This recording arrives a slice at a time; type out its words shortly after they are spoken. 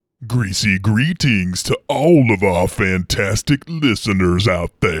greasy greetings to all of our fantastic listeners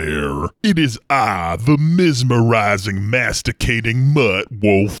out there. It is I, the mesmerizing, masticating mutt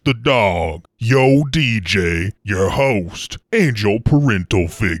wolf the dog, yo DJ, your host, and your parental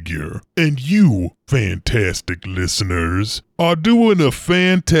figure. And you, fantastic listeners, are doing a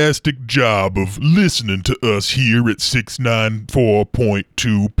fantastic job of listening to us here at 694.2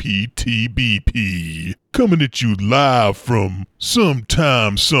 PTBP. Coming at you live from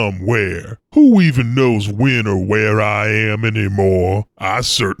sometime somewhere. Who even knows when or where I am anymore? I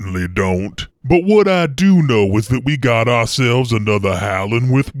certainly don't. But what I do know is that we got ourselves another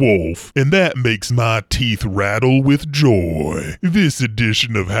Howlin' with Wolf, and that makes my teeth rattle with joy. This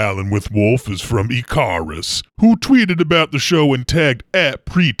edition of Howlin' with Wolf is from Icarus, who tweeted about the show and tagged at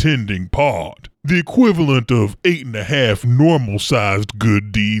Pretending Pod. The equivalent of 8.5 normal-sized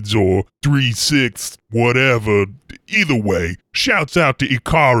good deeds or 3/6 whatever. Either way, shouts out to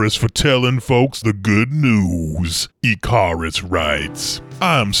Icarus for telling folks the good news. Icarus writes,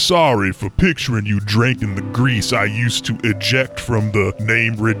 I'm sorry for picturing you drinking the grease I used to eject from the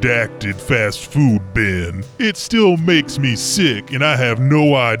name-redacted fast food bin. It still makes me sick, and I have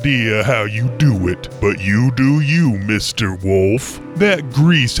no idea how you do it. But you do you, Mr. Wolf. That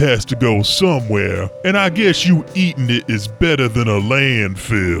grease has to go somewhere, and I guess you eating it is better than a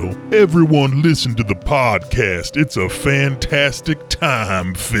landfill. Everyone listen to the podcast. It's a fantastic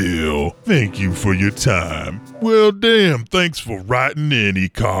time, Phil. Thank you for your time. Well, damn, thanks for writing in,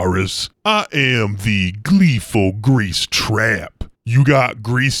 Icarus. I am the gleeful grease trap. You got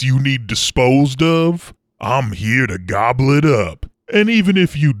grease you need disposed of? I'm here to gobble it up. And even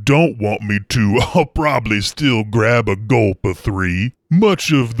if you don't want me to, I'll probably still grab a gulp of 3.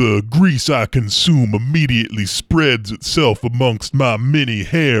 Much of the grease I consume immediately spreads itself amongst my many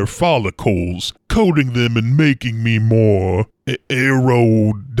hair follicles, coating them and making me more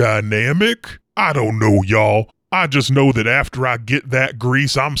aerodynamic? I don't know, y'all. I just know that after I get that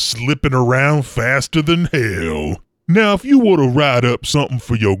grease, I'm slipping around faster than hell. Now, if you want to write up something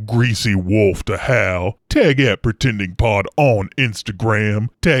for your greasy wolf to howl, tag at Pretending Pod on Instagram,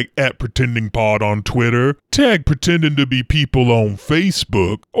 tag at Pretending Pod on Twitter, tag Pretending to Be People on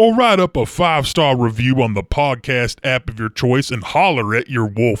Facebook, or write up a 5-star review on the podcast app of your choice and holler at your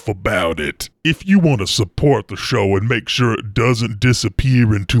wolf about it. If you want to support the show and make sure it doesn't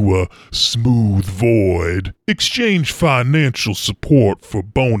disappear into a smooth void, exchange financial support for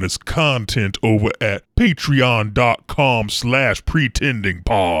bonus content over at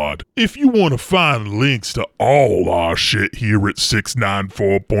patreon.com/pretendingpod. If you want to find links to all our shit here at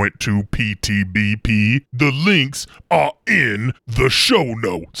 694.2 PTBP, the links are in the show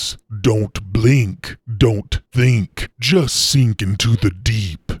notes. Don't blink, don't think, just sink into the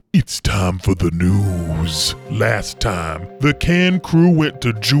deep. It's time for the news. Last time, the Can crew went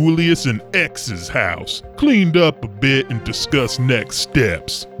to Julius and X's house, cleaned up a bit and discussed next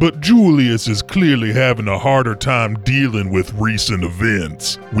steps. But Julius is clearly having a harder time dealing with recent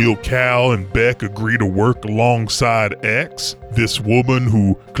events. Will Cal and Beck agree to work alongside X? This woman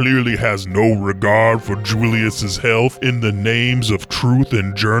who clearly has no regard for Julius's health in the names of truth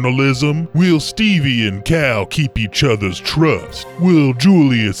and journalism? Will Stevie and Cal keep each other's trust? Will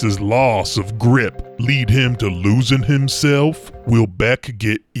Julius's loss of grip lead him to losing himself? Will Beck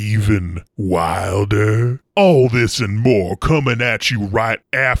get even wilder? All this and more coming at you right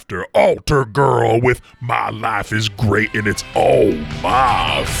after Alter Girl with My Life is Great and It's All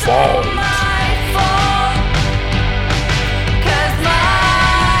My Fault.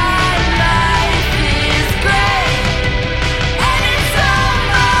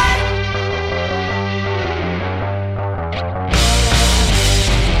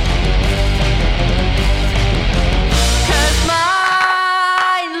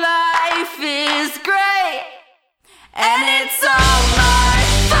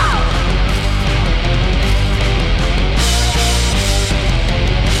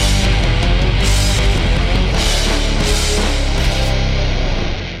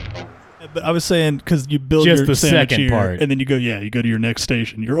 But I was saying, because you build just your the second here, part, and then you go to your next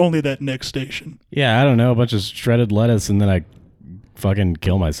station. You're only that next station. Yeah, I don't know, a bunch of shredded lettuce, and then I fucking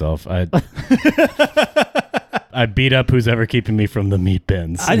kill myself. I beat up who's ever keeping me from the meat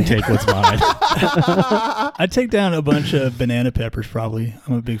bins and take what's mine. I'd take down a bunch of banana peppers, probably.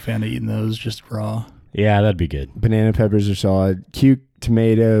 I'm a big fan of eating those just raw. Yeah, that'd be good. Banana peppers are solid. Cuke,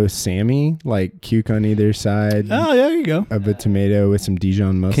 tomato, Sammy, like cuke on either side. Oh, yeah, there you go. Of a tomato with some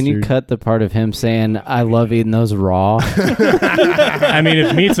Dijon mustard. Can you cut the part of him saying, I love eating those raw? I mean,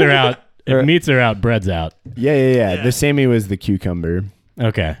 if meats are out, bread's out. Yeah. The Sammy was the cucumber.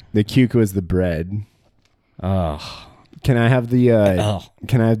 Okay. The cuke was the bread. Oh. Can I have the Oh.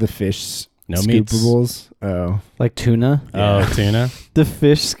 Can I have the fish No meats. scoopables? Oh, Like tuna. Oh, tuna. The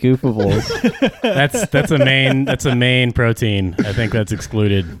fish scoopables. That's a main protein. I think that's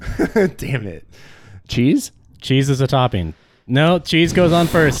excluded. damn it! Cheese? Cheese is a topping. No, cheese goes on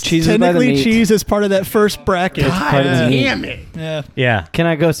first. Cheese is by the Technically, meat. cheese is part of that first bracket. Part of the meat. Damn it! Yeah. Yeah. Can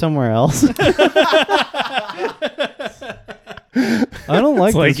I go somewhere else? I don't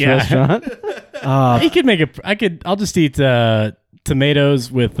like like, this yeah. restaurant. You could make I'll just eat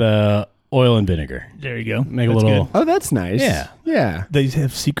tomatoes with oil and vinegar. There you go. Make a That's little. good. Oh, that's nice. Yeah. Yeah. They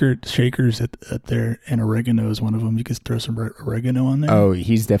have secret shakers at there, and oregano is one of them. You could throw some oregano on there. Oh,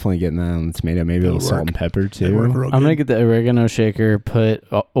 he's definitely getting that on the tomato. Maybe a It'll little salt work. and pepper They too. work real I'm gonna good. get the oregano shaker, put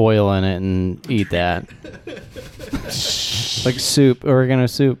oil in it, and eat that. Like soup, oregano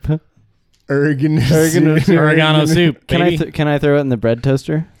soup. Oregano Oregano soup. Can baby. can I throw it in the bread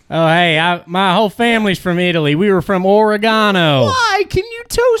toaster? Oh, hey, my whole family's from Italy. We were from Oregano. Why can you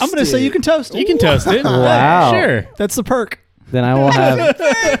toast? I'm going to say you can toast it. You can toast it. Wow. Sure. That's the perk. Then I will have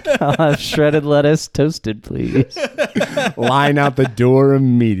I'll have shredded lettuce toasted, please. line out the door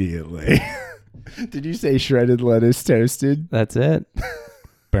immediately. Did you say shredded lettuce toasted? That's it.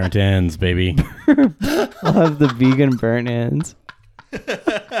 Burnt ends, baby. I'll have the vegan burnt ends.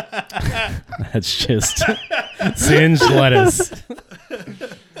 That's just singed lettuce.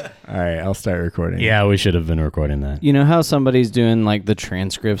 All right, I'll start recording. Yeah, we should have been recording that. You know how somebody's doing like the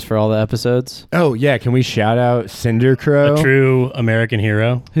transcripts for all the episodes? Oh yeah, can we shout out Cinder Crow? A true American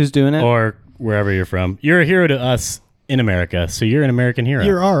hero, Who's doing it? or wherever you're from. You're a hero to us in America, so you're an American hero.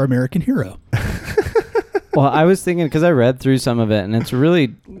 You're our American hero. Well, I was thinking because I read through some of it and it's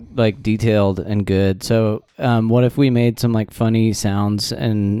really like detailed and good. So, what if we made some like funny sounds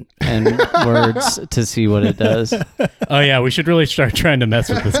and words to see what it does? Oh yeah, we should really start trying to mess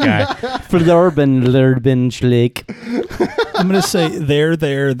with this guy. Flurben Schlick. I'm going to say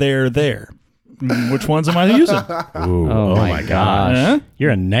there. Which ones am I using? Ooh, Oh my gosh. Huh?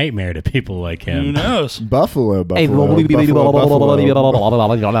 You're a nightmare to people like Who him. knows? Buffalo. Hey,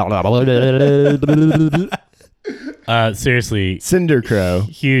 Seriously, Cinder Crow.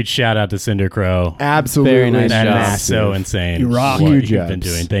 huge shout out to Cinder Crow. Absolutely. Very nice That job. is so insane. You rock. What Huge you've been ups.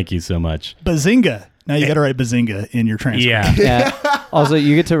 doing. Thank you so much. Bazinga. Now you got to write Bazinga in your transcript. Yeah. Yeah. Also,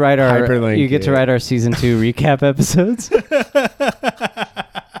 you get to write our Hyperlink it. write our season 2 recap episodes.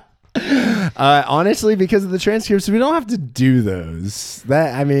 Honestly, because of the transcripts, we don't have to do those.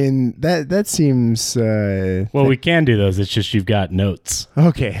 That seems. Well, we can do those. It's just you've got notes.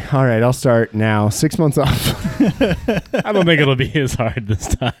 Okay. All right. I'll start now. 6 months off. I don't think it'll be as hard this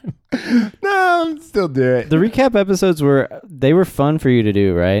time. No, I'll still do it. The recap episodes were fun for you to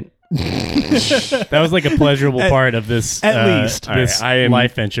do, right? That was like a pleasurable part of this. at least. this All right, I am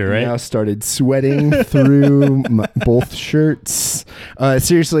life venture, right? Now started sweating through both shirts.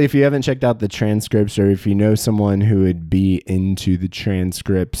 Seriously, if you haven't checked out the transcripts, or if you know someone who would be into the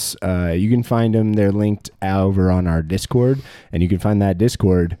transcripts, you can find them. They're linked over on our Discord, and you can find that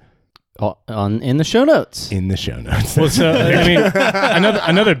Discord In the show notes. in the show notes. Well, so I mean,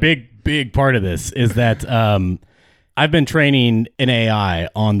 another big part of this is that I've been training an AI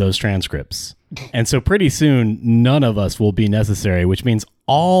on those transcripts, and so pretty soon none of us will be necessary, which means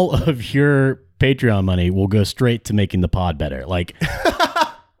all of your Patreon money will go straight to making the pod better. Like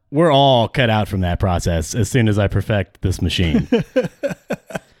we're all cut out from that process as soon as I perfect this machine.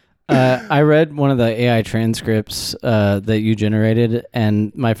 I read one of the AI transcripts that you generated,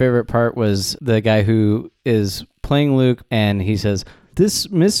 and my favorite part was the guy who is playing Luke, and he says, "This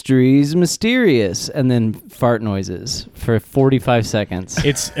mystery's mysterious," and then fart noises for 45 seconds.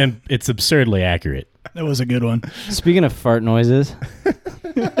 It's absurdly accurate. That was a good one. Speaking of fart noises,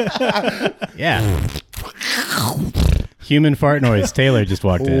 Yeah. Human fart noise. Taylor just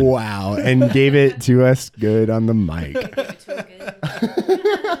walked in. Wow, and gave it to us good on the mic.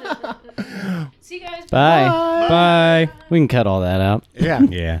 See you guys. bye. Bye. We can cut all that out. Yeah,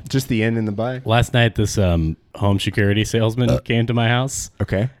 Yeah. just the end and the bye. Last night, this home security salesman came to my house,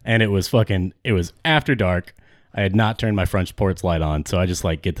 Okay. and it was after dark. I had not turned my front porch light on, so I just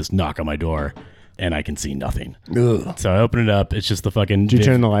like get this knock on my door, and I can see nothing. Ugh. So I open it up. It's just the fucking. Did you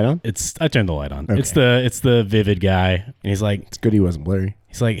turn the light on? I turned the light on. Okay. It's the Vivid guy, and he's like, It's good he wasn't blurry.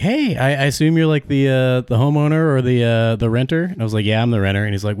 hey, I assume you're like the homeowner or the renter. And I was like, yeah, I'm the renter.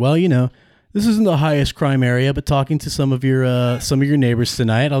 And he's like, well, this isn't the highest crime area, but talking to some of your neighbors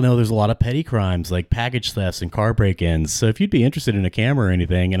tonight, I'll know there's a lot of petty crimes like package thefts and car break-ins. So if you'd be interested in a camera or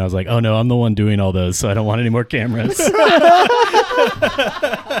anything, and I was like, oh no, I'm the one doing all those, so I don't want any more cameras.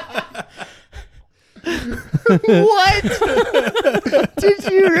 What? Did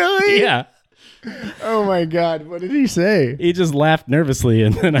you really? Yeah. Oh my God! What did he say? He just laughed nervously,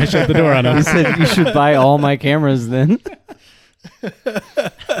 and then I shut the door on him. He said you should buy all my cameras then.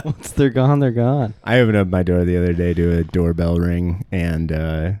 Once they're gone, they're gone. I opened up my door the other day to a doorbell ring, and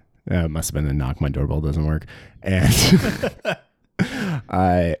it must have been a knock. My doorbell doesn't work, and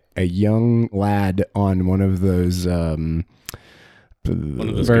a young lad on one of those. One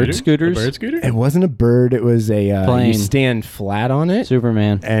of those Bird scooters? A bird scooter? It wasn't a bird. It was a Plane. You stand flat on it,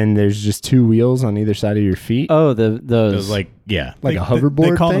 Superman. and there's just two wheels on either side of your feet, Oh, It those. was like, yeah. like They- a hoverboard.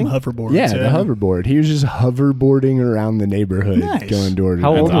 They call thing. them hoverboards. Yeah, the hoverboard. He was just hoverboarding around the neighborhood, Nice. going door to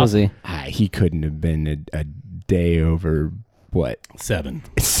How door. old was he? He couldn't have been a day over what 7.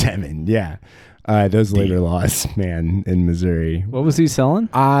 7. Yeah, those labor laws, man, in Missouri. What was he selling?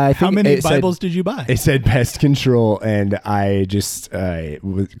 I think How many it said- Bibles did you buy? It said pest control, and I just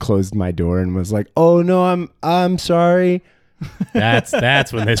closed my door and was like, "Oh no, I'm sorry."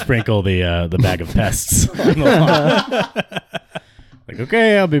 That's when they sprinkle the bag of pests on the lawn. Like,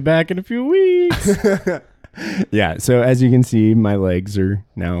 okay, I'll be back in a few weeks. Yeah. So as you can see, my legs are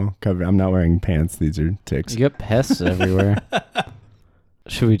now covered. I'm not wearing pants. These are ticks. You got pests everywhere.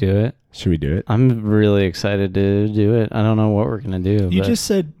 Should we do it? Should we do it? I'm really excited to do it. I don't know what we're gonna do. You but just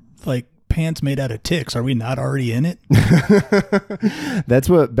said like pants made out of ticks. Are we not already in it? That's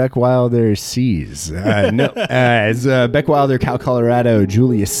what Beck Wilder sees. No, as Beck Wilder, Cal, Colorado,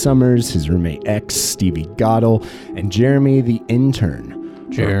 Julius Summers, his roommate X, Stevie Gottle, and Jeremy the intern.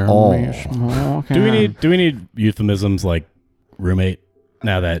 are all. Do we need euphemisms like roommate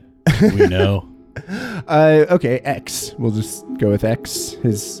now that we know? Okay, X. We'll just go with X.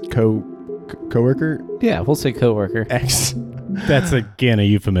 His coworker. Yeah, we'll say coworker. X. That's again a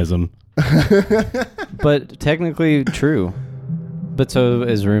euphemism. But technically true. But so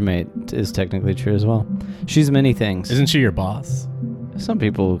is roommate is technically true as well. She's many things. Isn't she your boss? Some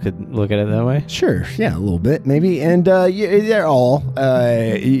people could look at it that way. Sure, yeah, a little bit maybe, and you're all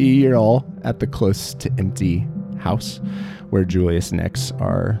at the close to empty house where Julius and X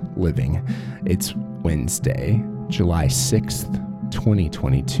are living. It's Wednesday, July 6th,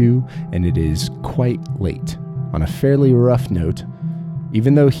 2022, and it is quite late. On a fairly rough note,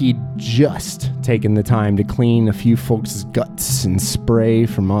 even though he'd just taken the time to clean a few folks' guts and spray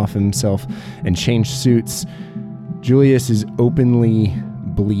from off himself and change suits, Julius is openly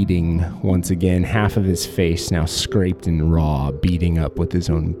bleeding once again, half of his face now scraped and raw, beating up with his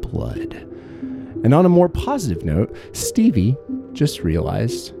own blood. And on a more positive note, Stevie just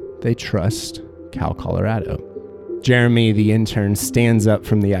realized they trust Cal, Colorado. Jeremy, the intern, stands up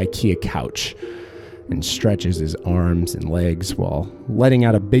from the IKEA couch and stretches his arms and legs while letting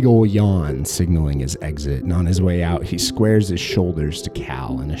out a big ol' yawn, signaling his exit. And on his way out, he squares his shoulders to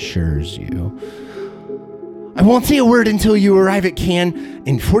Cal and assures you, "I won't say a word until you arrive at Cannes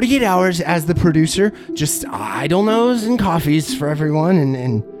in 48 hours as the producer. Just idle-nose and coffees for everyone."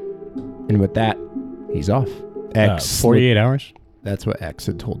 And with that, he's off. X 48 hours? That's what X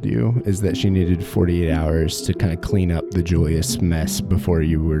had told you, is that she needed 48 hours to kind of clean up the Julius mess before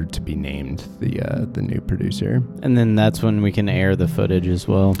you were to be named the new producer. And then that's when we can air the footage as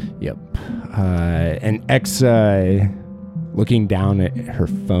well. Yep. And X, looking down at her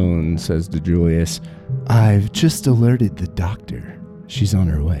phone, says to Julius, "I've just alerted the doctor. She's on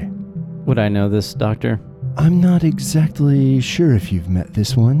her way." Would I know this doctor? I'm not exactly sure if you've met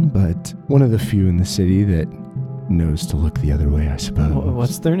this one, but one of the few in the city that knows to look the other way, I suppose.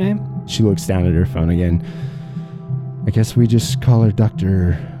 What's their name? She looks down at her phone again. I guess we just call her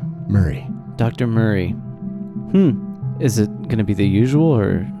Dr. Murray. Dr. Murray. Is it going to be the usual,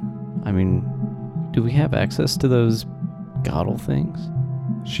 or, I mean, do we have access to those Gottle things?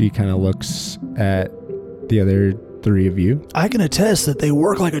 She kind of looks at the other three of you. I can attest that they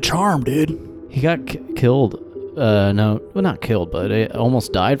work like a charm, dude. He got killed. No, well, not killed, but it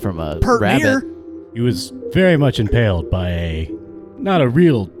almost died from a Pert rabbit. near. He was very much impaled by not a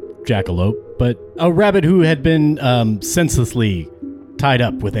real jackalope, but a rabbit who had been senselessly tied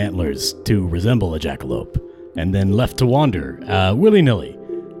up with antlers to resemble a jackalope and then left to wander willy-nilly.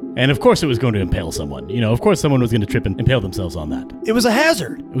 And of course it was going to impale someone. You know, of course someone was going to trip and impale themselves on that. It was a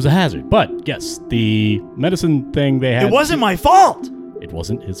hazard. It was a hazard. But yes, the medicine thing they had... It wasn't my fault. It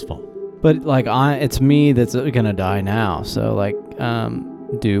wasn't his fault. But, like, it's me that's going to die now. So, like,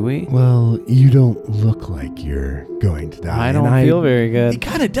 do we? Well, you don't look like you're going to die. I don't feel very He good.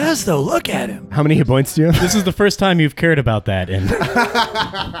 kind of does, though. Look at him. How many hit points do you have? This is the first time you've cared about that in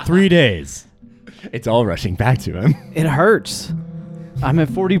 3 days. It's all rushing back to him. It hurts. I'm at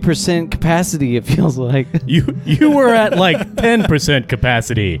 40% capacity, it feels like. You were at like 10%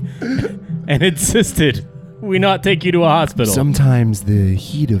 capacity and insisted we not take you to a hospital? Sometimes the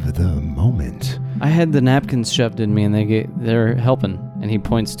heat of the moment. I had the napkins shoved in me, and they're helping. And he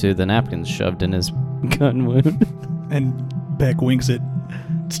points to the napkins shoved in his gun wound. And Beck winks at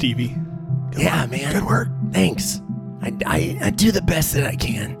Stevie. Yeah, man. Good work. Thanks. I do the best that I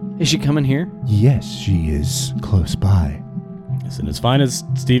can. Is she coming here? Yes, she is close by. Listen, as fine as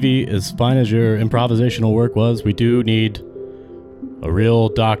Stevie, as fine as your improvisational work was, we do need a real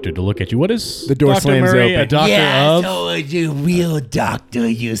doctor to look at you. What is The door Dr. slams Murray open. a doctor of? So a real doctor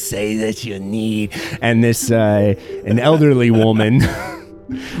you say that you need. And this, an elderly woman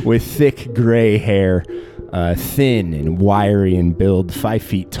with thick gray hair, thin and wiry in build, 5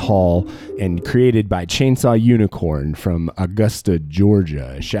 feet tall, and created by Chainsaw Unicorn from Augusta,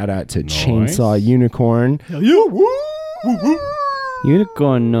 Georgia. Shout out to Chainsaw Unicorn.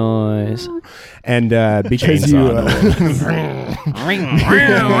 Unicorn noise. And because you...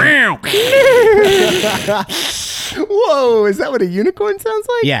 Whoa, is that what a unicorn sounds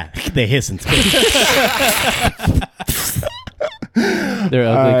like? Yeah, they hiss in space. They're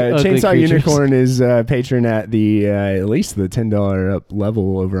ugly Chainsaw creatures. Unicorn is patron at the at least the $10 up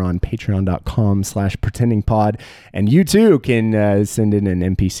level over on patreon.com/pretendingpod, and you too can send in an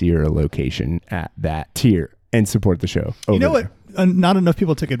NPC or a location at that tier and support the show. You know over what? Not enough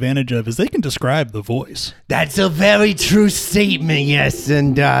people took advantage of is they can describe the voice. That's a very true statement, yes.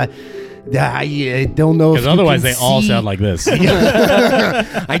 And I don't know if Because you otherwise can they all see. sound like this.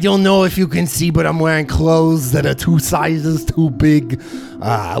 I don't know if you can see, but I'm wearing clothes that are 2 sizes too big.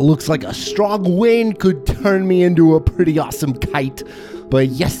 Looks like a strong wind could turn me into a pretty awesome kite. But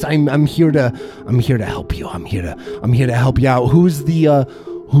yes, I'm here to help you. I'm here to help you out. Who's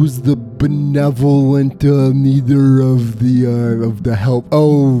the benevolent neither of the help?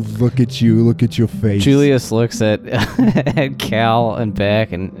 Oh, look at you! Look at your face. Julius looks at Cal and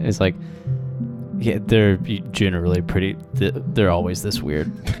Beck and is like, yeah, they're generally pretty, they're always this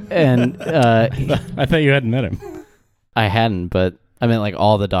weird. And I thought you hadn't met him. I hadn't, but I meant like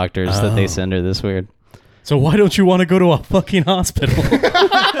all the doctors that they send are this weird. So why don't you want to go to a fucking hospital?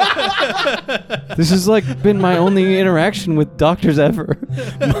 This has like been my only interaction with doctors ever.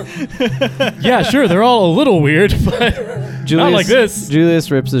 Yeah, sure, they're all a little weird, but not like this.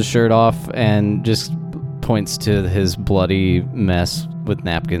 Julius rips his shirt off and just points to his bloody mess with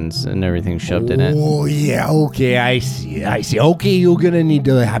napkins and everything shoved in it. Oh yeah, okay, I see. Okay, you're gonna need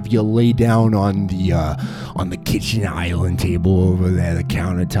to have you lay down on the kitchen island table over there, the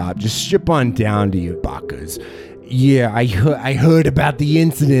countertop. Just strip on down to your buckers. Yeah, I heard about the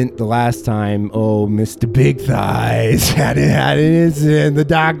incident the last time. Oh, Mr. Big Thighs had an incident. The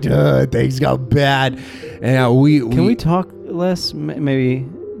doctor, things got bad, and Can we talk less? Maybe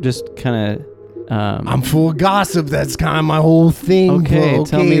just kind of. I'm full of gossip. That's kind of my whole thing. Okay, bro.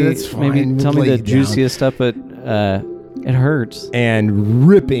 tell me. That's fine. Maybe tell me Lay the down. juiciest stuff, but it hurts. and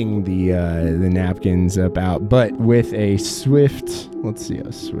ripping the napkins up out, but with a swift. Let's see,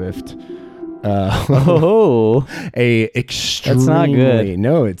 a swift. Oh, A extremely. That's not good.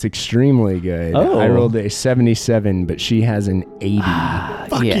 No, it's extremely good. Oh. I rolled a 77, but she has an 80.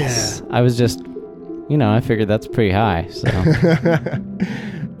 yes. I was just, I figured that's pretty high. So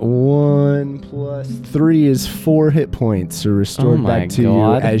 1 plus 3 is 4 hit points, so restored Oh my back to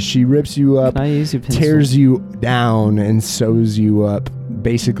God. you as she rips you up, can I use your pencil? tears you down, and sews you up,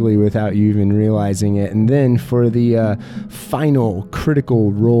 basically without you even realizing it. And then for the final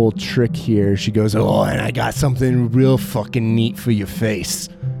critical roll trick here, she goes, Oh, and I got something real fucking neat for your face.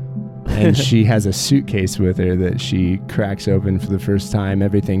 and she has a suitcase with her that she cracks open for the first time.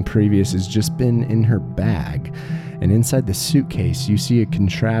 Everything previous has just been in her bag. And inside the suitcase, you see a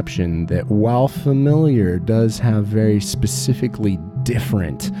contraption that, while familiar, does have very specifically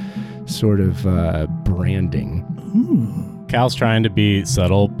different sort of branding. Cal's trying to be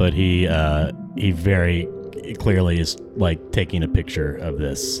subtle, but he very clearly is like taking a picture of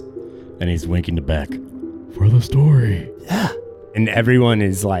this, and he's winking to Beck for the story. And everyone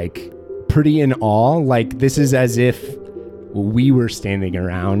is like pretty in awe. Like, this is as if we were standing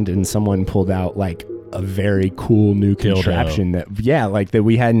around and someone pulled out like a very cool new Dildo. contraption that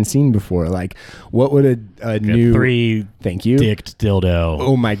we hadn't seen before. Like, what would a new 3 thank you dicked dildo.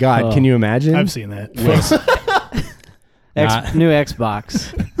 oh my god, Oh. can you imagine? I've seen that. New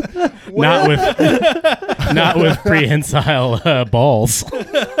Xbox. Not with prehensile balls.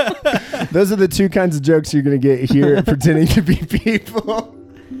 Those are the two kinds of jokes you're gonna get here at pretending to be people.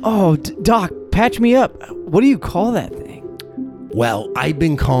 Oh, Doc, patch me up. What do you call that thing? Well, I've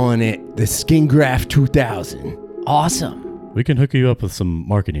been calling it the Skin Graft 2000. Awesome. We can hook you up with some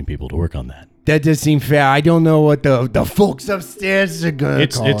marketing people to work on that. That does seem fair. I don't know what the folks upstairs are gonna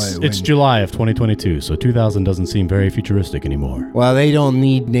It's call it. it's July of 2022, so 2000 doesn't seem very futuristic anymore. Well, they don't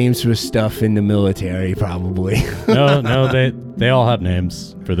need names for stuff in the military, probably. No, they all have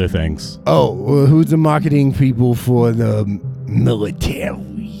names for their things. Oh, well, who's the marketing people for the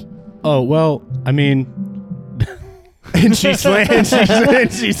military? Oh, well, I mean, And she slams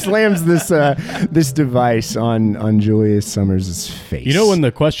this device on Julius Summers' face. you know when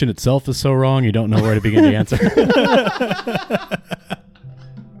the question itself is so wrong, you don't know where to begin to answer.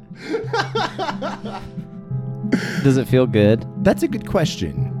 Does it feel good? That's a good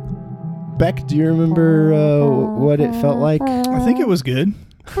question. Beck, do you remember what it felt like? I think it was good.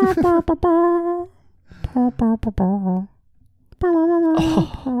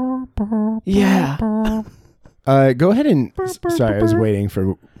 Yeah. Go ahead and... Sorry, I was waiting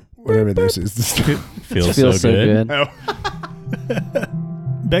for whatever this is. Feels Feels so good.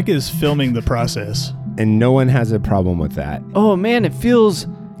 Beck is filming the process. And no one has a problem with that. Oh man, it feels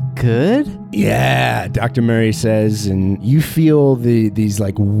good. Yeah, Dr. Murray says, and you feel these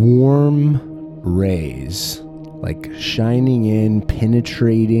like warm rays, like shining in,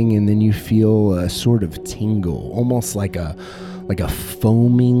 penetrating, and then you feel a sort of tingle, almost like a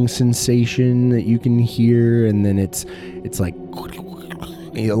foaming sensation that you can hear, and then it's like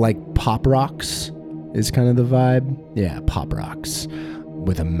Pop Rocks is kind of the vibe. Yeah, Pop Rocks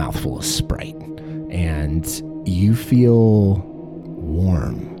with a mouthful of Sprite, and you feel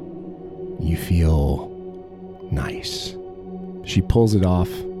warm. You feel nice. She pulls it off,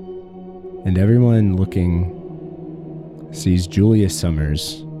 and everyone looking sees Julius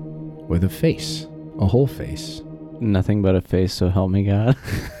Summers with a face, a whole face. Nothing but a face, so help me God.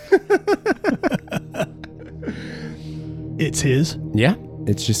 It's his. Yeah,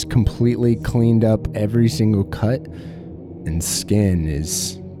 it's just completely cleaned up, every single cut, and skin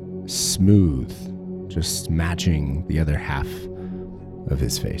is smooth, just matching the other half of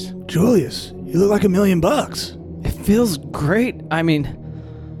his face. Julius, you look like $1 million. It feels great. I mean,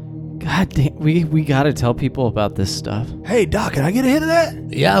 God damn, we gotta tell people about this stuff. Hey, Doc, can I get a hit of that?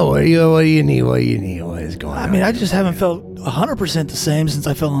 Yeah, what do you need? What is going on? I mean, I just haven't felt 100% the same since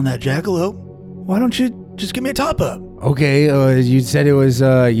I fell on that jackalope. Why don't you just give me a top up? Okay, you said it was,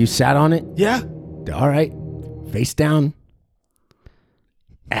 you sat on it? Yeah? All right. Face down.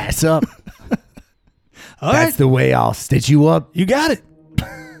 Ass up. All That's right. the way I'll stitch you up. You got it.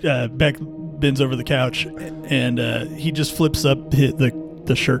 Beck bends over the couch, and he just flips up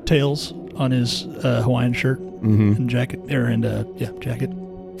the shirt tails on his Hawaiian shirt and jacket. Jacket.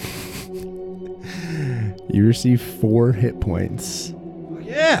 You receive 4 hit points.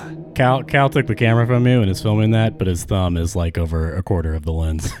 Yeah. Cal took the camera from you and is filming that, but his thumb is like over a quarter of the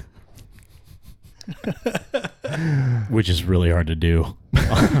lens. Which is really hard to do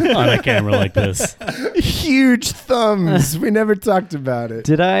on a camera like this. Huge thumbs. We never talked about it.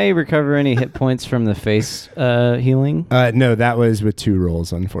 Did I recover any hit points from the face healing? No, that was with 2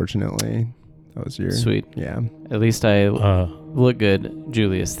 rolls, unfortunately. That was your... Sweet. Yeah. At least I look good,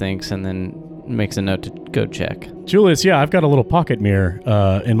 Julius thinks, and then makes a note to go check. Julius, yeah, I've got a little pocket mirror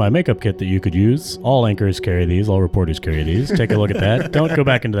in my makeup kit that you could use. All anchors carry these. All reporters carry these. Take a look at that. Don't go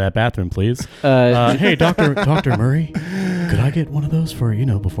back into that bathroom, please. Hey, Dr. Murray, could I get one of those for,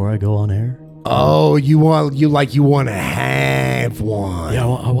 before I go on air? Oh, you want to have one. Yeah,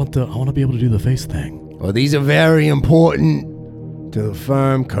 I want to be able to do the face thing. Well, these are very important to the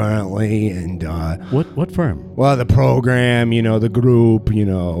firm currently, and What firm? well, the program, the group,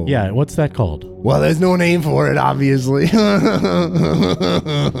 Yeah, what's that called? Well, there's no name for it, obviously.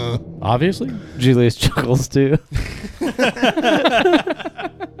 Obviously. Julius chuckles too.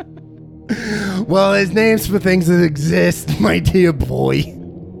 Well, there's names for things that exist, my dear boy,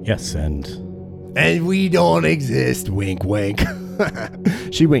 Yes, and and we don't exist. Wink, wink.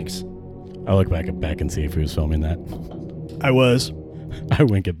 She winks. I look back and see if he was filming that. I was. I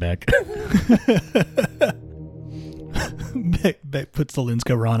wink it back. Beck puts the lens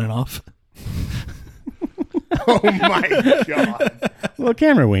cover on and off. Oh my god. Little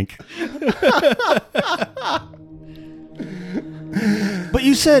camera wink. But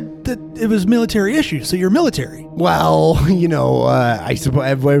you said that it was military issue, so you're military. Well, I suppose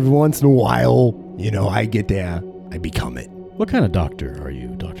every once in a while, I get there, I become it. What kind of doctor are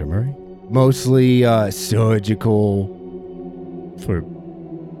you, Dr. Murray? Mostly surgical For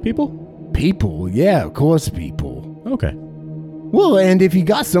people? people. Yeah, of course, people. Okay. Well, and if you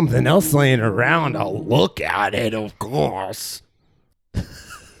got something else laying around, I'll look at it, of course.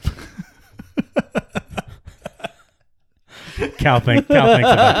 Cal thinks about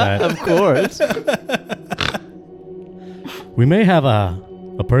that. Of course. We may have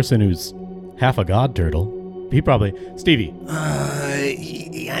a person who's half a god turtle. He probably... Stevie,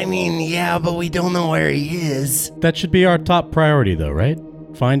 I mean, yeah, but we don't know where he is. that should be our top priority, though, right?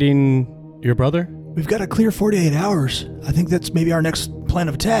 Finding your brother? We've got a clear 48 hours. I think that's maybe our next plan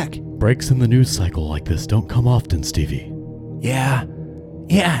of attack. Breaks in the news cycle like this don't come often, Stevie. Yeah,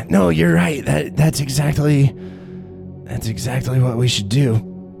 no, you're right. That's exactly what we should do.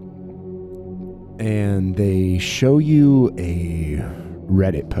 And they show you a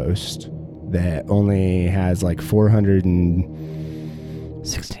Reddit post that only has like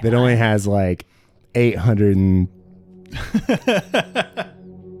 460. That only has like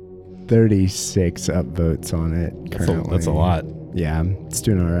 836 upvotes on it currently. That's a lot. Yeah, it's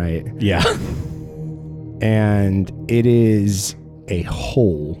doing all right. Yeah. And it is a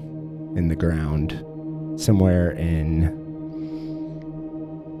hole in the ground somewhere in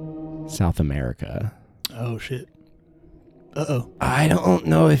South America. Oh, shit. Uh-oh. I don't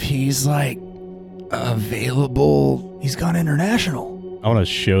know if he's like available. He's gone international. I want to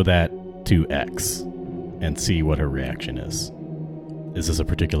show that to X and see what her reaction is. Is this a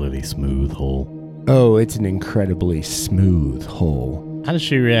particularly smooth hole? Oh, it's an incredibly smooth hole. How does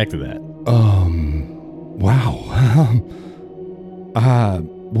she react to that? Wow.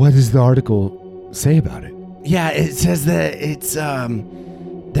 What does the article say about it? Yeah, it says that it's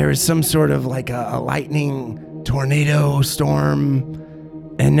there is some sort of like a lightning tornado storm,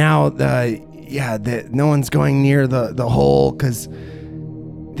 and now no one's going near the hole because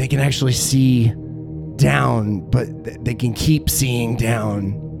they can actually see down, but they can keep seeing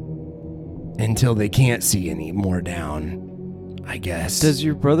down until they can't see any more down, I guess. Does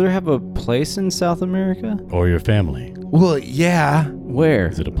your brother have a place in South America? Or your family? Well, yeah. Where?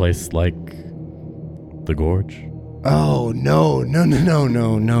 Is it a place like the Gorge? Oh, no, Okay, nothing so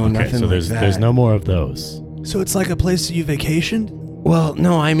like that. there's no more of those. So it's like a place that you vacationed? Well,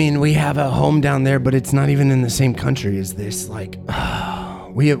 no, I mean, we have a home down there, but it's not even in the same country as this. Like,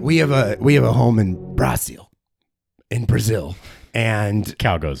 we have a home in Brazil, and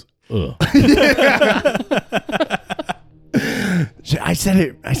Cal goes, ugh. I said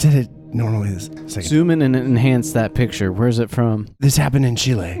it normally this second. Zoom in and enhance that picture. Where's it from? This happened in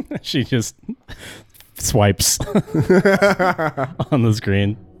Chile. She just swipes on the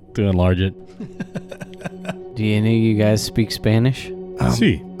screen to enlarge it. Do any of you guys speak Spanish?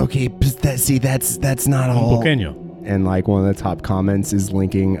 Sí. Okay, that's not all. Pequeño. And like one of the top comments is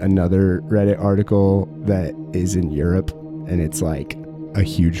linking another Reddit article that is in Europe, and it's like a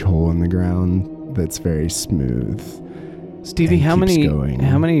huge hole in the ground that's very smooth. Stevie, And how keeps many going.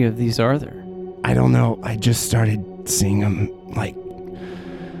 how many of these are there? I don't know. I just started seeing them like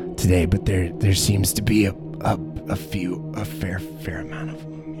today, but there seems to be a fair amount of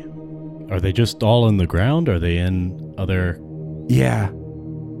them. Are they just all in the ground? Are they in other... Yeah.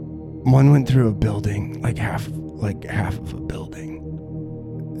 One went through a building, like half of a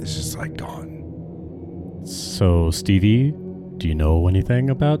building. It's just like gone. So, Stevie, do you know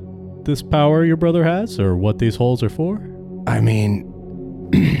anything about this power your brother has, or what these holes are for? I mean,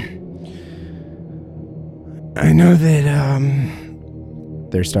 I know that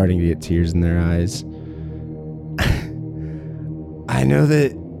They're starting to get tears in their eyes. I know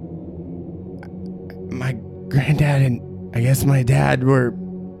that my granddad and I guess my dad were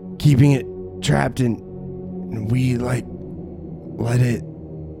keeping it trapped, and we like let it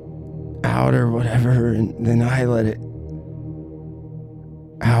out or whatever, and then I let it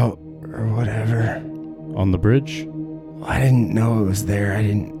out or whatever. On the bridge? I didn't know it was there.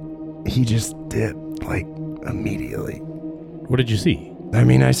 He just dipped like immediately. What did you see? I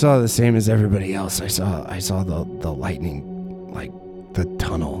mean, I saw the same as everybody else. I saw the lightning, like the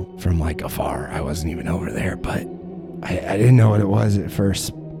tunnel from like afar. I wasn't even over there, but I didn't know what it was at first.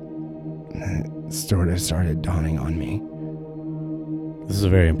 And it sort of started dawning on me. This is a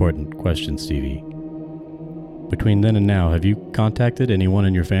very important question, Stevie. Between then and now, have you contacted anyone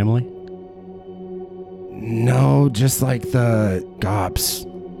in your family? No, just like the cops,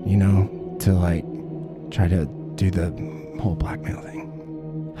 to like try to do the whole blackmail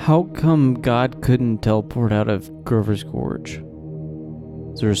thing. How come God couldn't teleport out of Grover's Gorge?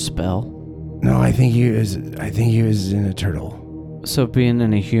 Is there a spell? No, I think he was in a turtle. So being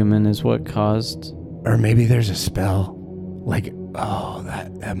in a human is what caused... Or maybe there's a spell. Like, oh,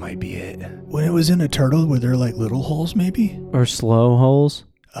 that might be it. When it was in a turtle, were there like little holes maybe? Or slow holes?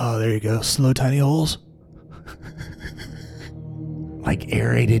 Oh, there you go. Slow, tiny holes. Like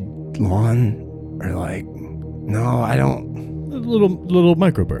aerated lawn? Or like, no, I don't. Little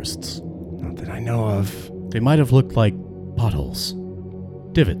microbursts. Not that I know of. They might have looked like potholes.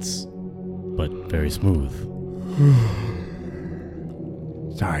 Divots. But very smooth.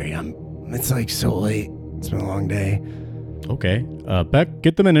 Sorry, it's like so late. It's been a long day. Okay. Beck,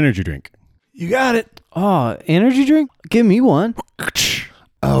 get them an energy drink. You got it. Oh, energy drink? Give me one.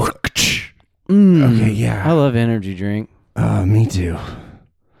 Oh, Mm, okay, yeah. I love energy drink. Me too.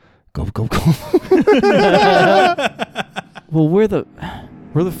 Go. Well, where the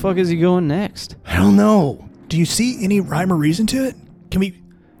fuck is he going next? I don't know. Do you see any rhyme or reason to it?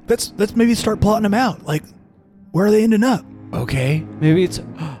 Let's maybe start plotting them out. Like, where are they ending up? Okay. Maybe it's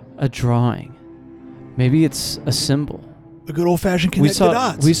a drawing. Maybe it's a symbol. A good old-fashioned connect the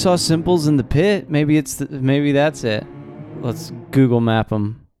dots. We saw symbols in the pit. Maybe maybe that's it. Let's Google map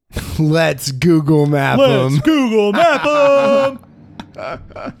them. Let's Google map them. Google map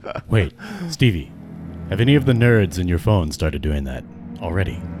them. Wait, Stevie, have any of the nerds in your phone started doing that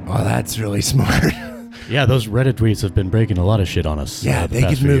already? Oh, that's really smart. Yeah, those Reddit tweets have been breaking a lot of shit on us. Yeah, the they past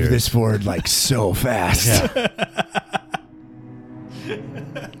could few move years. this forward like so fast. Yeah.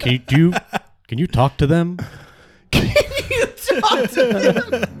 Can you talk to them?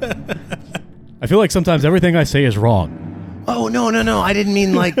 I feel like sometimes everything I say is wrong. Oh, no. I didn't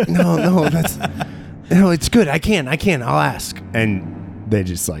mean like, no, it's good. I can. I'll ask. And they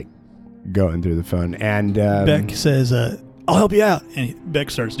just like going through the phone. And Beck says, I'll help you out. And Beck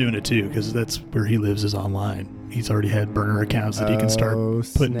starts doing it too, because that's where he lives, is online. He's already had burner accounts that he can start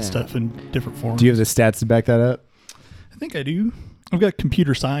putting snap. stuff in different forms. do you have the stats to back that up? I think I do. I've got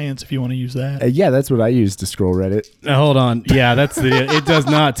computer science if you want to use that. Yeah, that's what I use to scroll Reddit. Now, hold on. Yeah, it does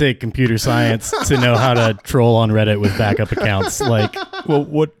not take computer science to know how to troll on Reddit with backup accounts. Like, Well,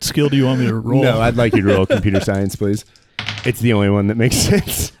 what skill do you want me to roll? No, I'd like you to roll computer science, please. It's the only one that makes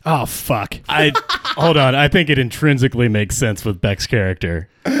sense. Oh, fuck. hold on. I think it intrinsically makes sense with Beck's character.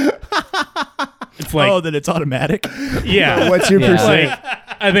 It's like, then it's automatic? yeah. What's your Yeah. percent? Like,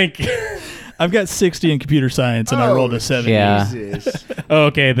 I think. I've got 60 in computer science, and I rolled a 70. Yeah. Jesus.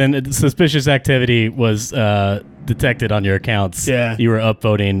 Okay, then suspicious activity was detected on your accounts. Yeah. You were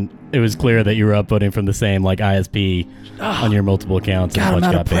upvoting. It was clear that you were upvoting from the same like ISP on your multiple accounts, and a God, I'm bunch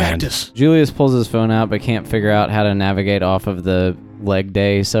out got of banned. practice. Julius pulls his phone out but can't figure out how to navigate off of the leg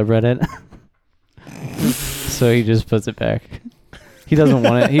day subreddit. So he just puts it back. He doesn't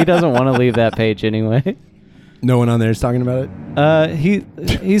want it. He doesn't want to leave that page anyway. No one on there is talking about it?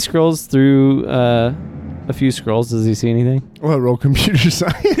 He scrolls through a few scrolls. Does he see anything? Well, roll computer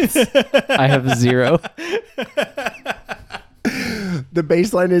science. I have 0. The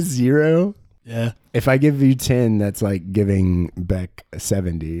baseline is 0. Yeah. If I give you 10, that's like giving Beck a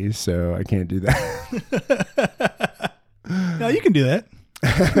 70, so I can't do that. No, you can do that.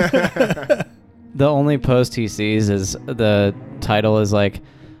 The only post he sees is the title is like,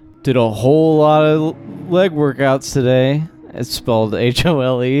 did a whole lot of leg workouts today. It's spelled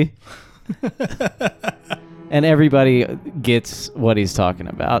HOLE. And everybody gets what he's talking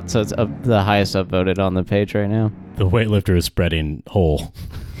about. So it's the highest upvoted on the page right now. The weightlifter is spreading whole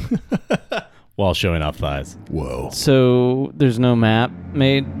while showing off thighs. Whoa. So there's no map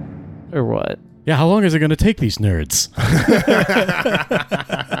made or what? Yeah, how long is it going to take these nerds?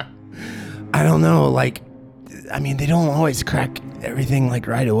 I don't know. Like, I mean, they don't always crack everything like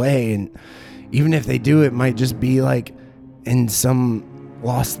right away. And even if they do, it might just be like in some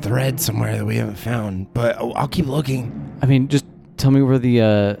lost thread somewhere that we haven't found. But I'll keep looking. I mean, just tell me where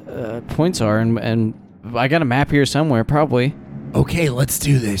the points are, and I got a map here somewhere, probably. Okay, let's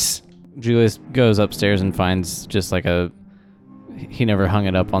do this. Julius goes upstairs and finds just like he never hung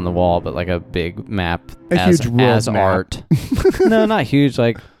it up on the wall, but like a big map Huge world as map. art. No, not huge,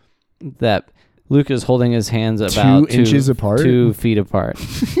 like that. Luke is holding his hands about 2 inches apart? 2 feet apart.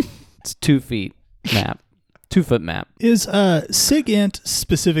 It's 2 feet map. 2 foot map. Is SIGINT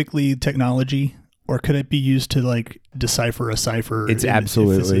specifically technology, or could it be used to like decipher a cipher? It's if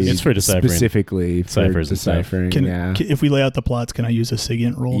absolutely It's for deciphering. specifically for Ciphers and stuff. deciphering. Can, if we lay out the plots, can I use a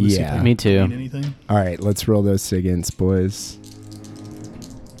SIGINT roll to see if Yeah. I Me can too. find anything? All right, let's roll those SIGINTs, boys.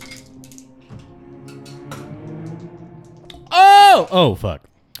 Oh, fuck.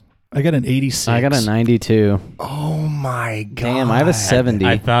 I got an 86. I got a 92. Oh my god. Damn, I have a 70.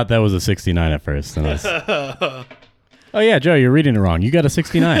 I thought that was a 69 at first. And oh, yeah, Joe, you're reading it wrong. You got a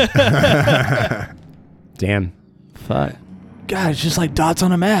 69. Damn. Fuck. God, it's just like dots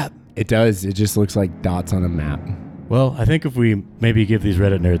on a map. It does. It just looks like dots on a map. Well, I think if we maybe give these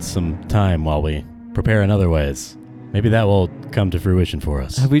Reddit nerds some time while we prepare in other ways, maybe that will come to fruition for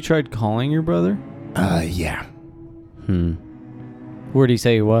us. Have we tried calling your brother? Yeah. Where'd he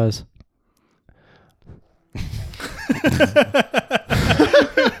say he was?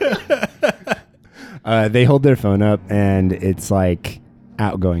 They hold their phone up, and it's like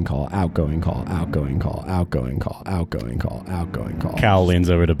Outgoing call, outgoing call, outgoing call, outgoing call, outgoing call, outgoing call. Cal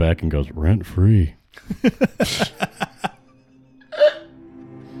leans over to Beck and goes, rent free.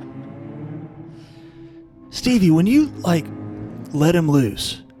 Stevie, when you, like, let him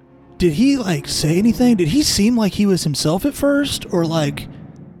loose, did he, like, say anything? Did he seem like he was himself at first? Or, like,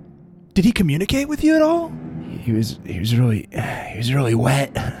 did he communicate with you at all? He was really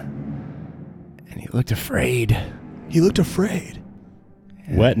wet. And he looked afraid. He looked afraid.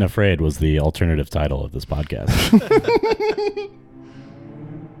 Wet and Afraid was the alternative title of this podcast.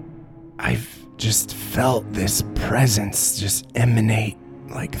 I've just felt this presence just emanate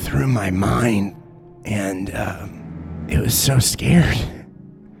like through my mind, and it was so scared.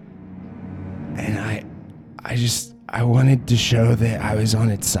 And I wanted to show that I was on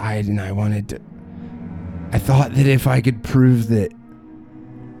its side, and I thought that if I could prove that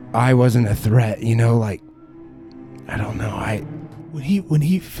I wasn't a threat, you know, like, I don't know, When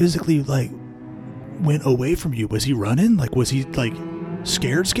he physically, like, went away from you, was he running? Like, was he, like,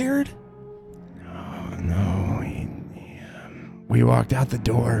 scared? No, we walked out the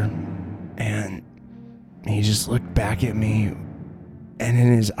door, and he just looked back at me, and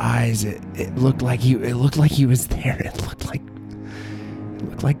in his eyes, it looked like he was there. It looked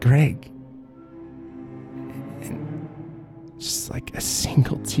like Greg, and just like a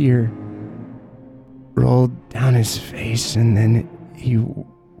single tear rolled down his face, and then he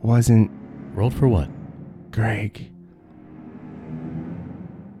wasn't Rolled for what? Greg.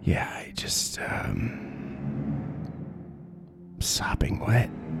 Yeah, I just, sopping wet,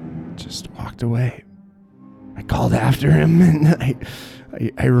 just walked away. I called after him, and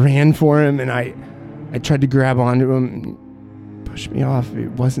I ran for him, and I tried to grab onto him and push me off. It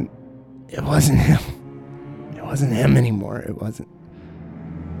wasn't him. It wasn't him anymore. It wasn't.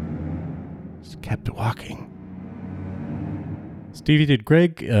 Just kept walking. Stevie, did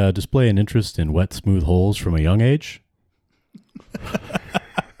Greg display an interest in wet, smooth holes from a young age?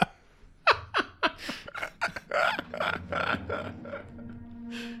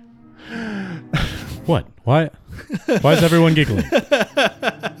 What? Why is everyone giggling?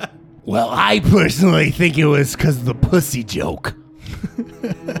 Well, I personally think it was because of the pussy joke.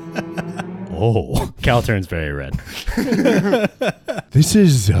 Oh, Cal turns very red. This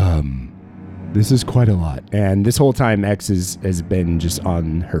is quite a lot. And this whole time, X has been just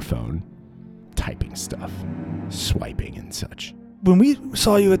on her phone, typing stuff, swiping and such. When we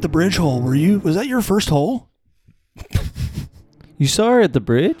saw you at the bridge hole, was that your first hole? You saw her at the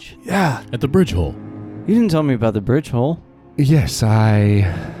bridge? Yeah. At the bridge hole. You didn't tell me about the bridge hole. Yes,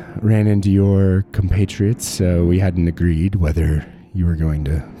 I ran into your compatriots, so we hadn't agreed whether you were going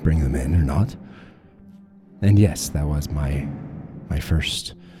to bring them in or not. And yes, that was my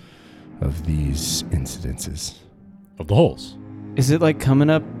first of these incidences. Of the holes. Is it like coming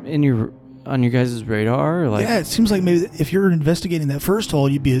up on your guys' radar? Or like, Yeah, it seems like maybe if you're investigating that first hole,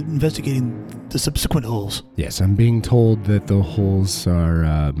 you'd be investigating the subsequent holes. Yes, I'm being told that the holes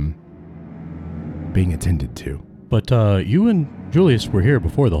are being attended to. But you and Julius were here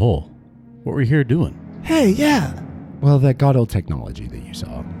before the hole. What were you here doing? Hey, yeah. Well, that Godel technology that you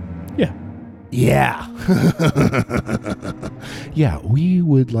saw. Yeah. Yeah. Yeah, we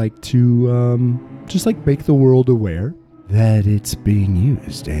would like to just like make the world aware that it's being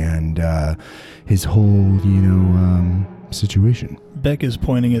used, and his whole, situation. Beck is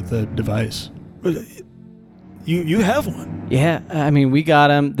pointing at the device. You have one. yeah, I mean, we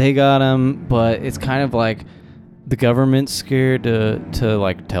got him, they got him, but it's kind of like the government's scared to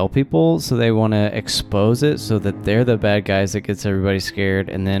like tell people, so they want to expose it so that they're the bad guys that gets everybody scared,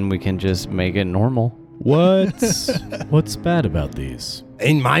 and then we can just make it normal. What's bad about these?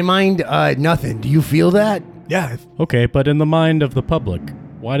 In my mind, nothing. Do you feel that? Yeah. Okay, but in the mind of the public,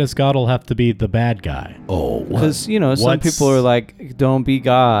 why does Godel have to be the bad guy? Oh, Because, some What's- people are like, don't be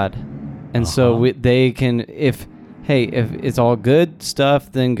God. And so they can, if it's all good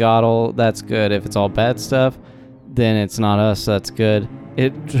stuff, then Godel, that's good. If it's all bad stuff, then it's not us, that's good.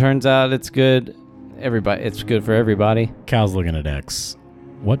 It turns out it's good. It's good for everybody. Cal's looking at X.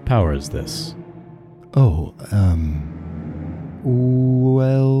 What power is this? Oh,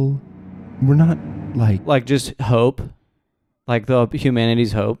 well, we're not like... Like just hope. Like the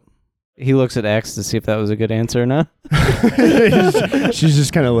humanity's hope. He looks at X to see if that was a good answer or not. She's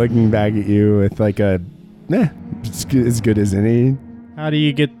just kind of looking back at you with like it's as good as any. How do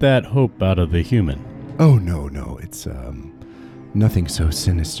you get that hope out of the human? Oh, no, it's nothing so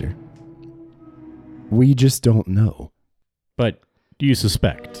sinister. We just don't know. But do you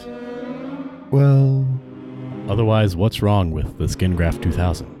suspect? Well, Otherwise, what's wrong with the Skin Graft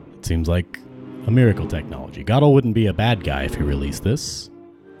 2000? It seems like a miracle technology. Goddle wouldn't be a bad guy if he released this,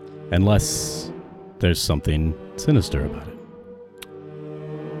 unless there's something sinister about it.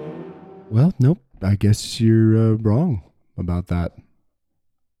 Well, nope. I guess you're wrong about that.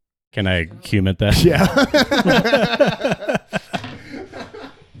 Can I humor that? Yeah.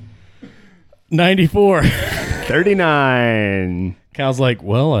 94. 39. Cal's like,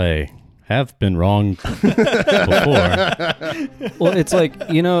 well, I have been wrong before. Well, it's like,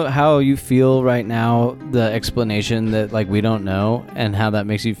 you know how you feel right now, the explanation that like we don't know and how that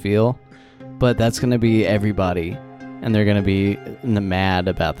makes you feel, but that's going to be everybody and they're going to be mad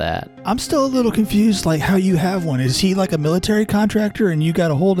about that. I'm still a little confused, like how you have one. Is he like a military contractor and you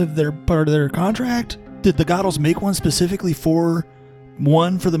got a hold of their part of their contract? Did the Goddles make one specifically for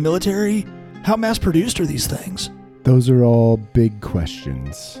the military? How mass produced are these things? Those are all big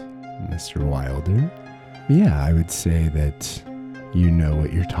questions, Mr. Wilder. Yeah, I would say that you know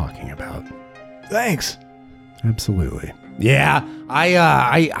what you're talking about. Thanks. Absolutely. Yeah,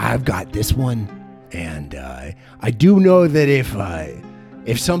 I've got this one, and I do know that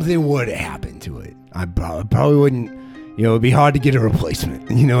if something were to happen to it, I probably wouldn't. It'd be hard to get a replacement.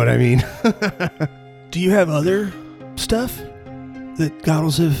 You know what I mean? Do you have other stuff that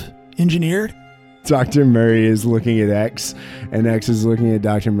Goddles have engineered? Dr. Murray is looking at X, and X is looking at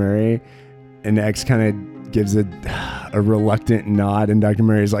Dr. Murray, and X kind of gives a reluctant nod, and Dr.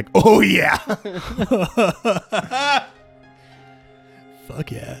 Murray is like, "Oh yeah."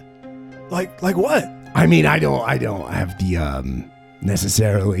 Fuck yeah. Like what? I mean, I don't have the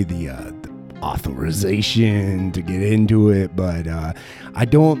necessarily the authorization to get into it, but I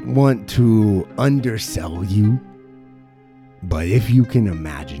don't want to undersell you. But if you can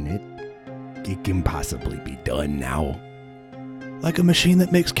imagine it, it can possibly be done now. Like a machine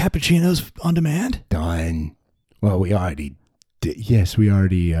that makes cappuccinos on demand? Done. Well, we already did. Yes, we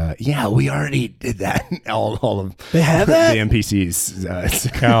already. We already did that. All of They have that? The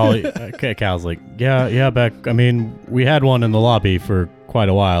NPCs. Cal's like, yeah, Beck. I mean, we had one in the lobby for quite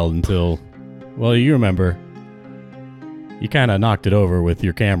a while until, well, you remember, you kind of knocked it over with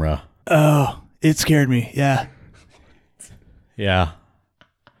your camera. Oh, it scared me. Yeah. Yeah.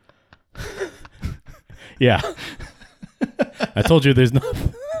 Yeah. I told you there's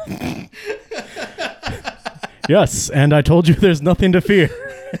nothing. Yes, and I told you there's nothing to fear.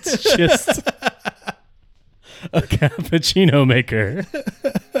 It's just a cappuccino maker.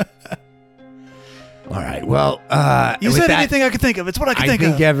 All right. Well, You said anything I could think of. It's what I could I think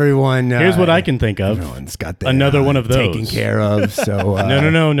think of. everyone. Here's what I can think of. Everyone's got their, Another one of those. taken care of. So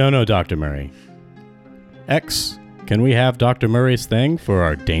No, Dr. Murray. X, can we have Dr. Murray's thing for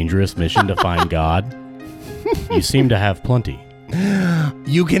our dangerous mission to find God? You seem to have plenty.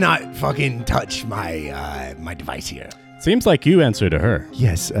 You cannot fucking touch my my device here. Seems like you answer to her.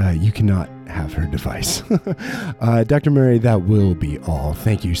 Yes, you cannot have her device. Dr. Murray, that will be all.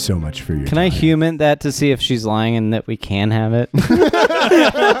 Thank you so much for your Can time. I human that to see if she's lying and that we can have it?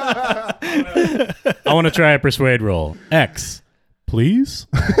 I want to try a persuade roll. X, please?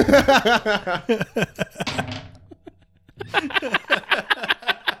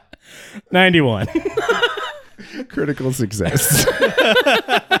 $91. Critical success.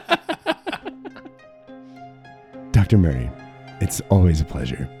 Dr. Murray, it's always a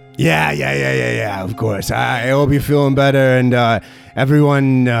pleasure. Yeah. Of course. I hope you're feeling better, and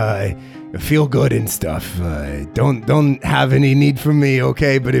everyone feel good and stuff. Don't have any need for me,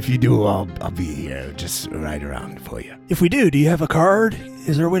 okay? But if you do, I'll be here, just right around for you. If we do you have a card?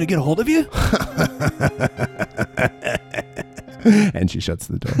 Is there a way to get a hold of you? And she shuts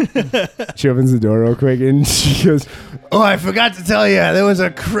the door. She opens the door real quick and she goes, Oh, I forgot to tell you, there was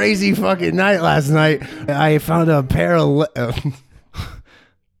a crazy fucking night last night. I found a pair of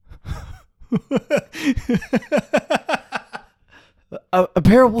A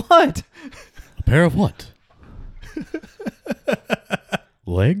pair of what? A pair of what?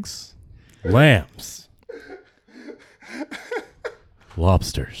 Legs? Lambs.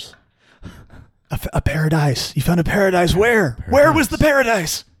 Lobsters. A paradise. You found a paradise where? Where was the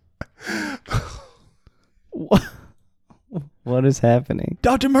paradise? What is happening?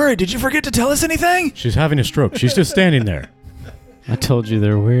 Dr. Murray, did you forget to tell us anything? She's having a stroke. She's just standing there. I told you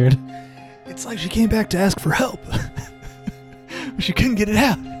they're weird. It's like she came back to ask for help. But she couldn't get it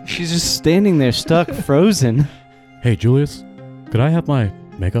out. She's just standing there stuck, frozen. Hey, Julius, could I have my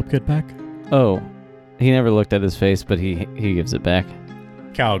makeup kit back? Oh, he never looked at his face, but he gives it back.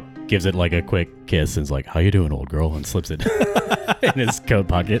 Cal gives it like a quick kiss and's like, how you doing, old girl? And slips it in his coat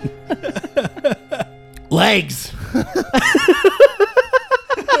pocket. legs.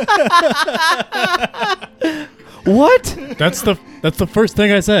 What? That's the first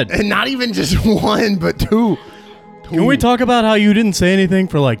thing I said. And not even just one, but two. Can we talk about how you didn't say anything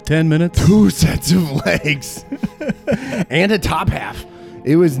for like 10 minutes? 2 sets of legs and a top half.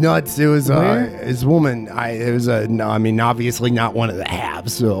 It was nuts. It was this woman. Obviously not one of the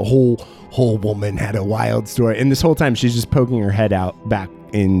halves. A whole woman had a wild story, and this whole time she's just poking her head out back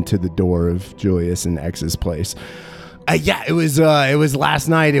into the door of Julius and X's place. It was last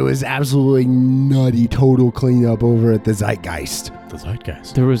night. It was absolutely nutty. Total cleanup over at the Zeitgeist. The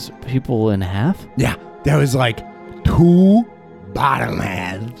Zeitgeist. There was people in half? Yeah, there was like 2 bottom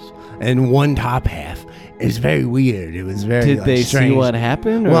halves and 1 top half. It was very weird. It was very Did they strange. see what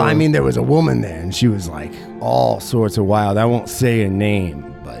happened? Well, or- I mean, there was a woman there, and she was like all sorts of wild. I won't say her name,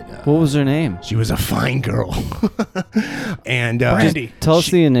 but What was her name? she was a fine girl. And Brandy. Tell us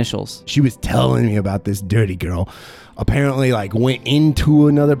the initials. she was telling me about this dirty girl. Apparently, like, went into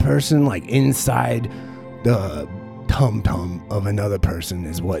another person, like inside the tum-tum of another person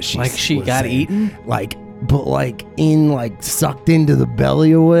is what she Like she was got saying. eaten? Like, but like sucked into the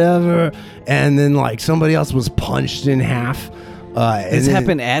belly or whatever, and then like somebody else was punched in half. This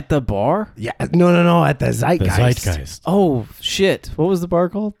happened at the bar? Yeah, no, at the The Zeitgeist. Zeitgeist. Oh, shit. What was the bar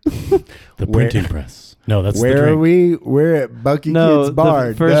called? The printing press. No, that's the Where drink. are we? We're at Bucky No, Kid's bar.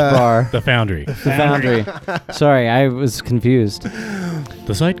 the first Duh. bar. The Foundry. The Foundry. Sorry, I was confused.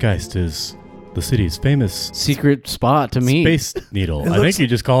 The Zeitgeist is the city's famous Secret spot to me. Space Needle. I looks- think you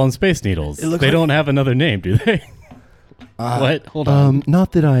just call them Space Needles. It looks They like- don't have another name, do they? What? Hold on.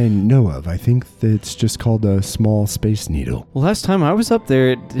 Not that I know of. I think that it's just called a small space needle. Well, last time I was up there,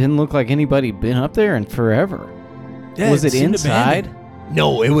 it didn't look like anybody been up there in forever. Yeah, was it seemed inside? abandoned.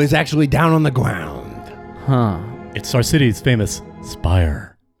 No, it was actually down on the ground. Huh. It's our city's famous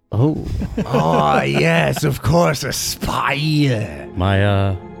spire. Oh. Oh yes, of course, a spire.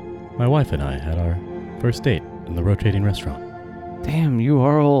 My wife and I had our first date in the rotating restaurant. Damn, you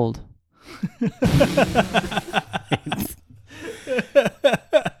are old.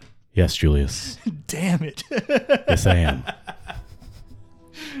 Yes, Julius. Damn it. Yes, I am.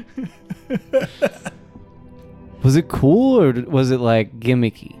 Was it cool or was it like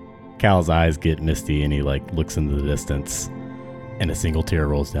gimmicky? Cal's eyes get misty and he like looks into the distance and a single tear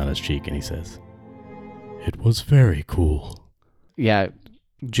rolls down his cheek and he says, "It was very cool." Yeah,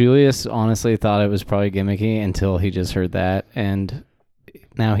 Julius honestly thought it was probably gimmicky until he just heard that, and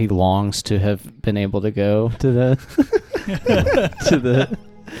now he longs to have been able to go to the to the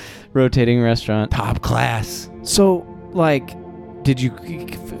rotating restaurant. Top class. So, like, did you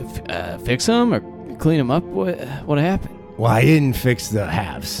fix them or clean them up? What happened? Well, I didn't fix the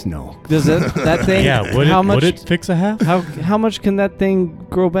halves. No. Does that thing? Yeah, would it fix a half? How much can that thing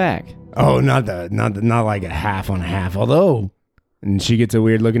grow back? Oh, not like a half on a half. Although, and she gets a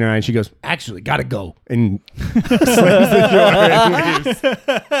weird look in her eye, and she goes, "Actually, gotta go." And slams the door and leaves.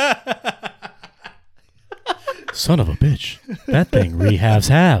 Son of a bitch. That thing rehalves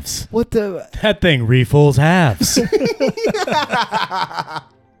halves. What the? That thing refills halves.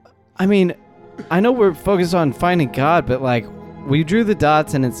 I mean, I know we're focused on finding God, but like, we drew the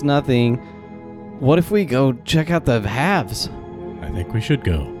dots and it's nothing. What if we go check out the halves? I think we should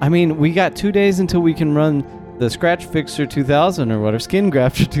go. I mean, we got 2 days until we can run the Scratch Fixer 2000 or whatever, Skin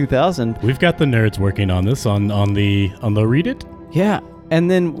Grafter 2000. We've got the nerds working on this on the Read It. Yeah, and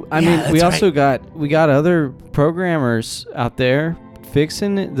then I mean, we that's also got other programmers out there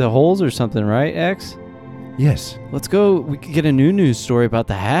fixing the holes or something, right? X. Yes. Let's go. We could get a new news story about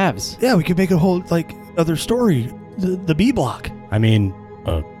the halves. Yeah, we could make a whole like other story. The B block. I mean,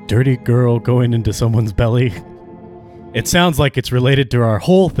 a dirty girl going into someone's belly. It sounds like it's related to our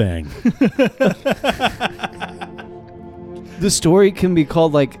whole thing. The story can be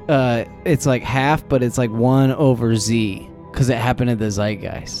called like it's like half, but it's like 1/Z because it happened at the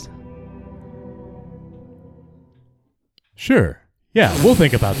Zeitgeist. Sure. Yeah, we'll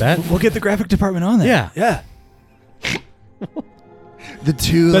think about that. We'll get the graphic department on that. Yeah. Yeah. The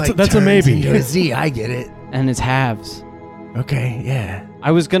two. That's a turns maybe. into a Z. I get it. And it's halves. Okay. Yeah.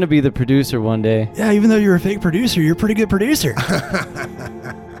 I was gonna be the producer one day. Yeah, even though you're a fake producer, you're a pretty good producer.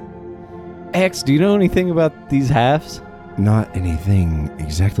 X, do you know anything about these halves? Not anything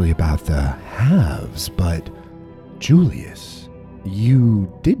exactly about the halves, but Julius,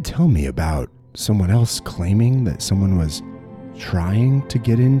 you did tell me about someone else claiming that someone was trying to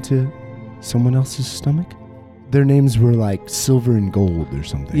get into someone else's stomach. Their names were like Silver and Gold or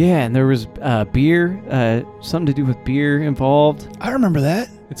something. Yeah, and there was beer, something to do with beer involved. I remember that.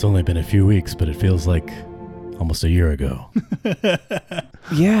 It's only been a few weeks, but it feels like almost a year ago.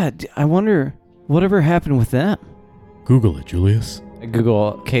 Yeah, I wonder whatever happened with them. Google it, Julius. I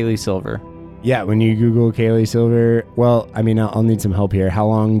Google Kaylee Silver. Yeah, when you Google Kaylee Silver, well, I mean, I'll need some help here. How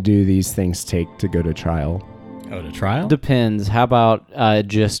long do these things take to go to trial? Oh, to trial? Depends. How about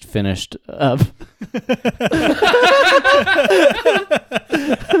just finished up?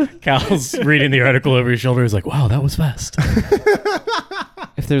 Cal's reading the article over his shoulder. He's like, wow, that was fast.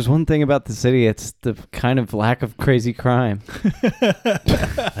 If there's one thing about the city, it's the kind of lack of crazy crime.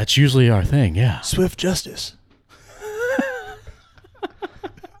 That's usually our thing, yeah. Swift justice.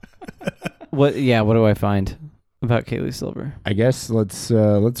 What do I find about Kaylee Silver? I guess let's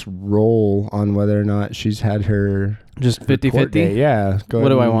roll on whether or not she's had her Just court date. 50-50? Yeah. Go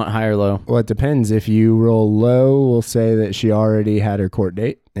What ahead do I and- want, high or low? Well, it depends. If you roll low, we'll say that she already had her court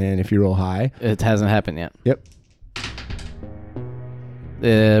date, and if you roll high, It hasn't happened yet. yep.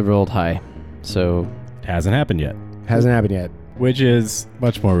 It rolled high. So, It hasn't happened yet, Hasn't happened yet. which is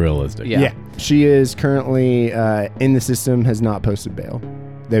much more realistic. yeah. She is currently in the system, has not posted bail.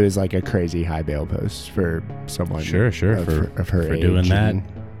 There was like a crazy high bail post for someone. Sure, Of, for of her age doing that. and-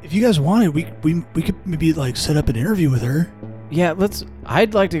 If you guys wanted, we could maybe like set up an interview with her. Yeah,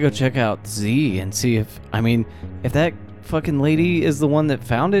 I'd like to go check out Z and see if that fucking lady is the one that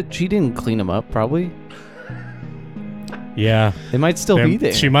found it. She didn't clean them up, probably. Yeah. They might still be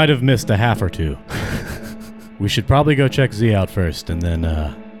there. She might have missed a half or two. We should probably go check Z out first, and then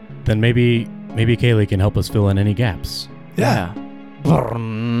maybe Kaylee can help us fill in any gaps. Yeah.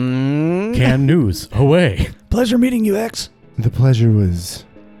 Can news away. Pleasure meeting you, X. The pleasure was,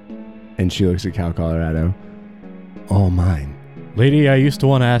 and she looks at Cal Colorado, all mine. Lady, I used to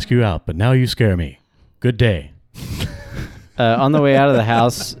want to ask you out, but now you scare me. Good day. On the way out of the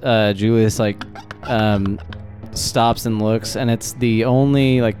house, Julius stops and looks, and it's the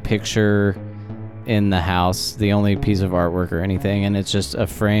only picture in the house, the only piece of artwork or anything, and it's just a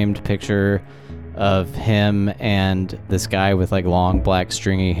framed picture of him and this guy with long black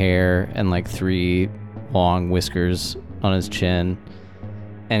stringy hair and 3 long whiskers on his chin.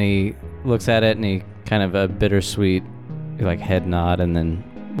 And he looks at it and he kind of a bittersweet head nod and then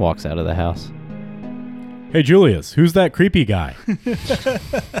walks out of the house. Hey, Julius, who's that creepy guy?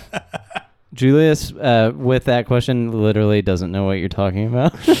 Julius, with that question, literally doesn't know what you're talking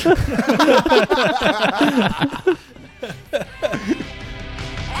about.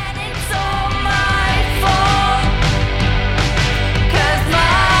 And it's all my fault, 'cause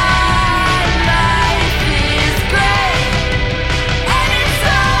my life is great, and it's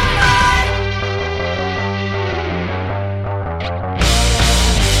all mine.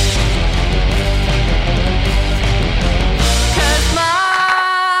 'Cause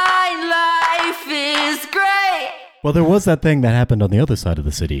my life is great. Well, there was that thing that happened on the other side of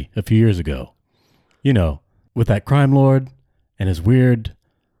the city a few years ago. You know, with that crime lord and his weird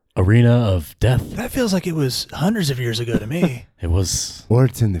arena of death. That feels like it was hundreds of years ago to me. It was Or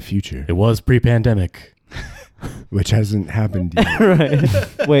it's in the future, pre-pandemic. which hasn't happened yet.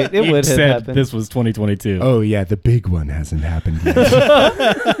 Right. Wait, it He would have said happened. this was 2022. Oh, yeah, the big one hasn't happened yet.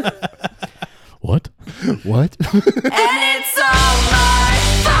 What? What? And it's all my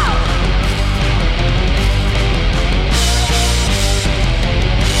fault.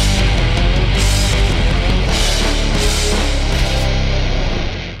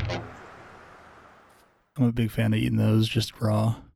 I'm a big fan of eating those just raw.